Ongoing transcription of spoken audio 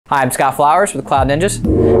Hi, I'm Scott Flowers with Cloud Ninjas.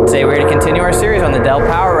 Today we're going to continue our series on the Dell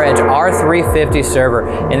PowerEdge R350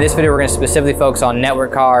 Server. In this video we're going to specifically focus on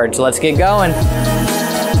network cards. Let's get going.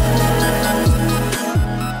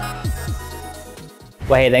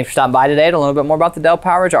 Well, hey, thanks for stopping by today to learn a little bit more about the Dell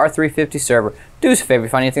PowerEdge R350 Server. Do us a favor, if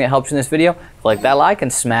you find anything that helps you in this video, click that like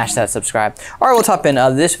and smash that subscribe. All right, let's hop in.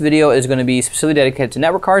 This video is going to be specifically dedicated to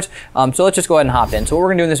network cards, so let's just go ahead and hop in. So what we're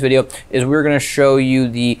going to do in this video is we're going to show you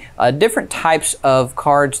the different types of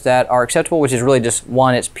cards that are acceptable, which is really just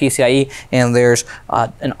one, it's PCIe, and there's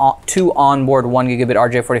two onboard 1 gigabit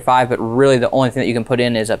RJ45, but really the only thing that you can put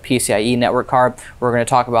in is a PCIe network card. We're going to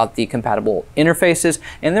talk about the compatible interfaces,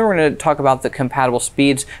 and then we're going to talk about the compatible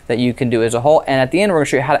speeds that you can do as a whole, and at the end we're going to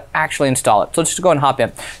show you how to actually install it. So let's just go ahead and hop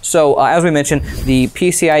in. So as we mentioned, the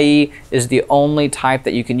PCIe is the only type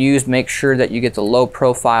that you can use. Make sure that you get the low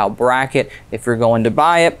profile bracket if you're going to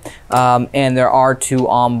buy it, and there are two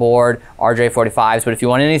onboard RJ45s, but if you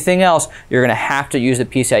want anything else, you're going to have to use the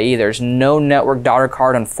PCIe. There's no network daughter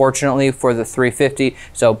card, unfortunately, for the 350,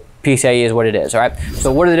 so PCIe is what it is, all right?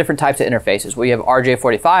 So what are the different types of interfaces? Well, you have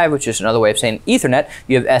RJ45, which is another way of saying Ethernet.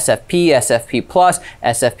 You have SFP, SFP+,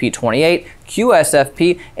 SFP28,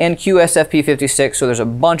 QSFP, and QSFP56. So there's a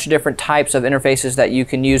bunch of different types of interfaces that you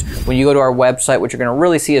can use. When you go to our website, what you're going to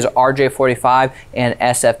really see is RJ45 and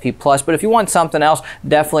SFP+. But if you want something else,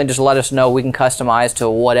 definitely just let us know. We can customize to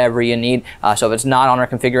whatever you need. So if it's not on our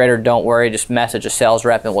configurator, don't worry. Just message a sales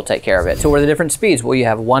rep and we'll take care of it. So what are the different speeds? Well, you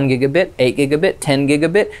have 1 gigabit, 8 gigabit, 10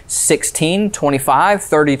 gigabit, 16, 25,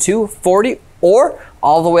 32, 40, or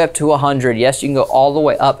all the way up to 100. Yes, you can go all the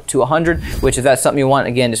way up to 100, which if that's something you want,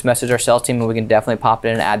 again, just message our sales team and we can definitely pop it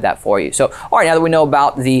in and add that for you. So, all right, now that we know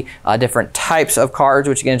about the different types of cards,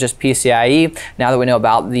 which again is just PCIe, now that we know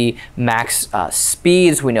about the max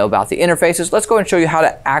speeds, we know about the interfaces, let's go and show you how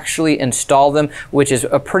to actually install them, which is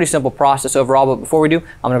a pretty simple process overall. But before we do,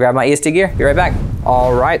 I'm gonna grab my EST gear, be right back.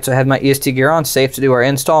 All right, so I have my EST gear on, safe to do our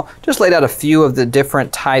install. Just laid out a few of the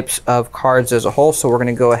different types of cards as a whole, so we're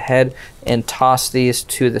gonna go ahead and toss these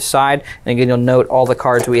to the side. And again, you'll note all the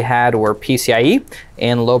cards we had were PCIe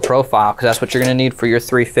and low profile, because that's what you're going to need for your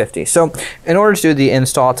 350. So in order to do the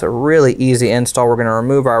install, it's a really easy install. We're going to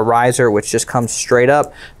remove our riser, which just comes straight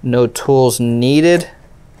up, no tools needed.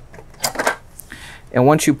 And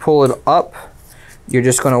once you pull it up, you're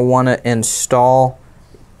just going to want to install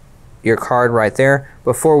your card right there.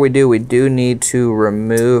 Before we do need to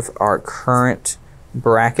remove our current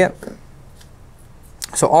bracket.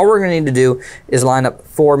 So all we're going to need to do is line up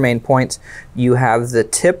 4 main points. You have the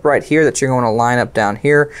tip right here that you're going to line up down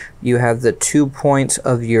here. You have the 2 points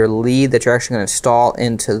of your lead that you're actually going to install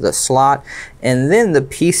into the slot. And then the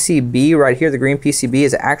PCB right here, the green PCB,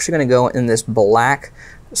 is actually going to go in this black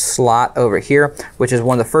slot over here, which is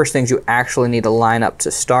one of the first things you actually need to line up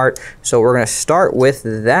to start. So we're going to start with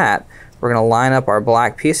that. We're going to line up our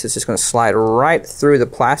black piece. It's just going to slide right through the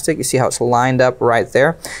plastic. You see how it's lined up right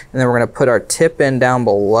there. And then we're going to put our tip in down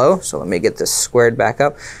below. So let me get this squared back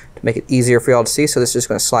up to make it easier for y'all to see. So this is just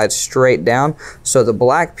going to slide straight down. So the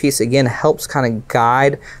black piece, again, helps kind of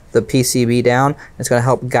guide the PCB down. It's going to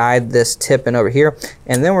help guide this tip in over here.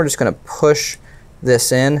 And then we're just going to push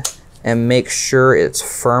this in and make sure it's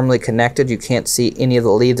firmly connected. You can't see any of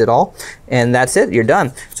the leads at all. And that's it. You're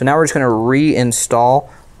done. So now we're just going to reinstall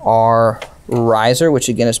our riser, which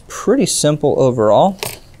again is pretty simple overall.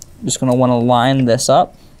 Just going to want to line this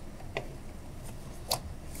up.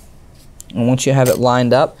 And once you have it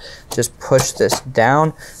lined up, just push this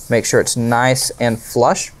down, make sure it's nice and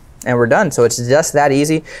flush, and we're done. So it's just that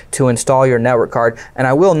easy to install your network card. And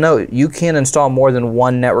I will note, you can install more than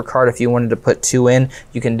 1 network card. If you wanted to put 2 in,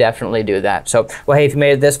 you can definitely do that. So, well, hey, if you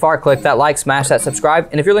made it this far, click that like, smash that subscribe.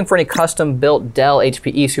 And if you're looking for any custom built Dell,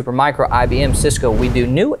 HPE, Supermicro, IBM, Cisco, we do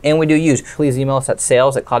new and we do used. Please email us at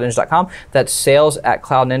sales@cloudninjas.com. That's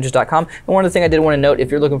sales@cloudninjas.com. And one other thing I did want to note,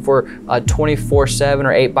 if you're looking for 24/7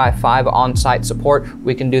 or 8x5 on-site support,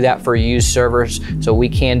 we can do that for used servers. So we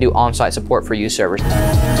can do on-site support for used servers.